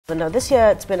Now, this year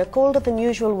it's been a colder than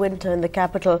usual winter in the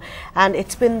capital, and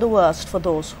it's been the worst for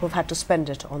those who've had to spend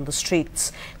it on the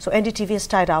streets. So NDTV has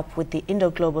tied up with the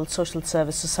Indo-Global Social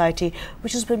Service Society,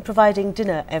 which has been providing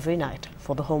dinner every night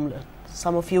for the homeless.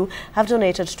 Some of you have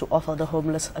donated to offer the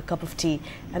homeless a cup of tea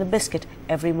and a biscuit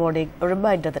every morning, a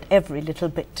reminder that every little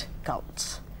bit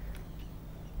counts.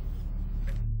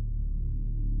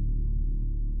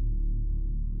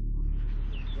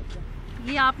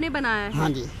 ये आपने बनाया है? हाँ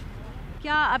जी।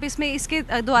 क्या आप इसके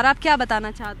द्वारा आप क्या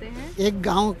बताना चाहते हैं? एक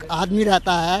गांव आदमी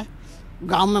रहता है,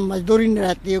 गांव में मजदूरी नहीं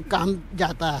रहती है, काम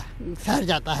जाता है, शहर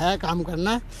जाता है काम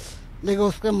करना, लेकिन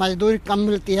उसके मजदूरी कम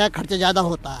मिलती है, खर्चा ज़्यादा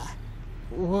होता है।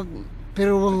 वो फिर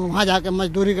वो वहाँ जाके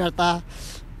मजदूरी करता है,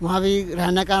 वहाँ भी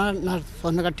रहने का न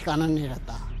सोने का ठिकाना नहीं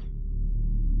रहता।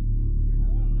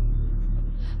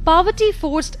 Poverty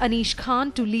forced Anish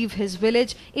Khan to leave his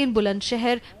village in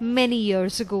Bulandshahr many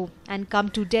years ago and come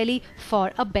to Delhi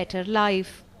for a better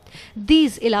life.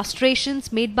 These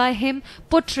illustrations made by him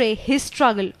portray his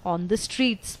struggle on the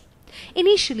streets.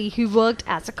 Initially, he worked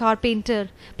as a carpenter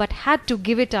but had to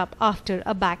give it up after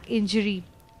a back injury.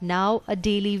 Now, a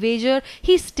daily wager,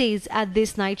 he stays at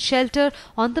this night shelter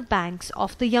on the banks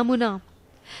of the Yamuna.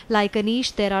 Like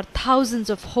Anish, there are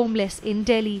thousands of homeless in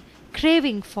Delhi,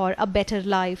 craving for a better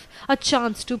life, a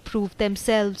chance to prove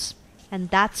themselves. And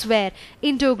that's where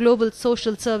Indo-Global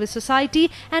Social Service Society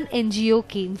and NGO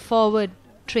came forward,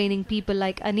 training people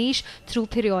like Anish through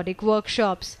periodic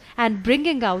workshops and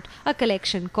bringing out a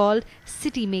collection called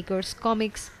City Makers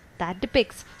Comics that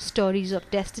depicts stories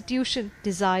of destitution,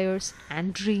 desires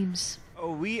and dreams.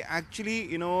 We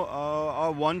actually,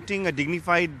 are wanting a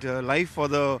dignified life for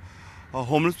the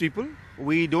homeless people.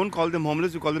 We don't call them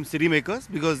homeless, we call them city makers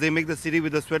because they make the city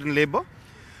with the sweat and labor.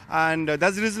 And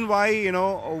that's the reason why,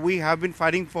 we have been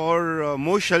fighting for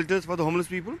more shelters for the homeless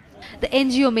people. The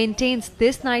NGO maintains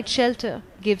this night shelter,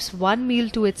 gives one meal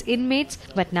to its inmates,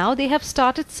 but now they have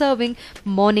started serving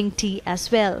morning tea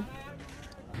as well.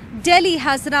 Delhi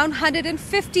has around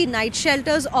 150 night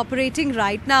shelters operating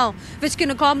right now, which can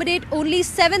accommodate only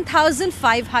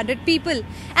 7,500 people.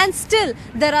 And still,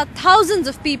 there are thousands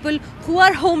of people who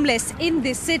are homeless in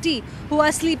this city, who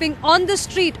are sleeping on the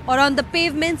street or on the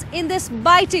pavements in this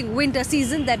biting winter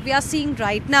season that we are seeing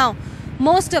right now.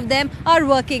 Most of them are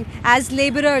working as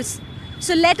laborers.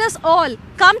 So let us all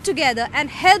come together and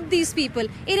help these people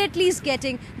in at least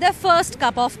getting their first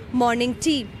cup of morning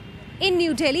tea. In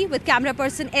New Delhi, with camera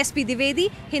person SP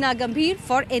Divedi, Hina Gambhir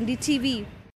for NDTV.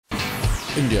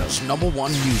 India's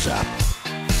 #1 news app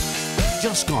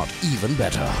just got even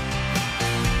better.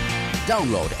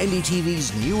 Download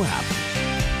NDTV's new app.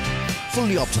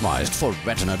 Fully optimized for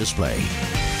retina display.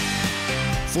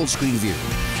 Full screen view.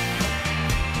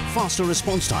 Faster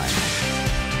response time.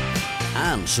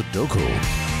 And Sudoku.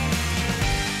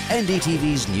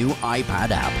 NDTV's new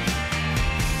iPad app.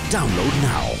 Download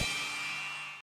now.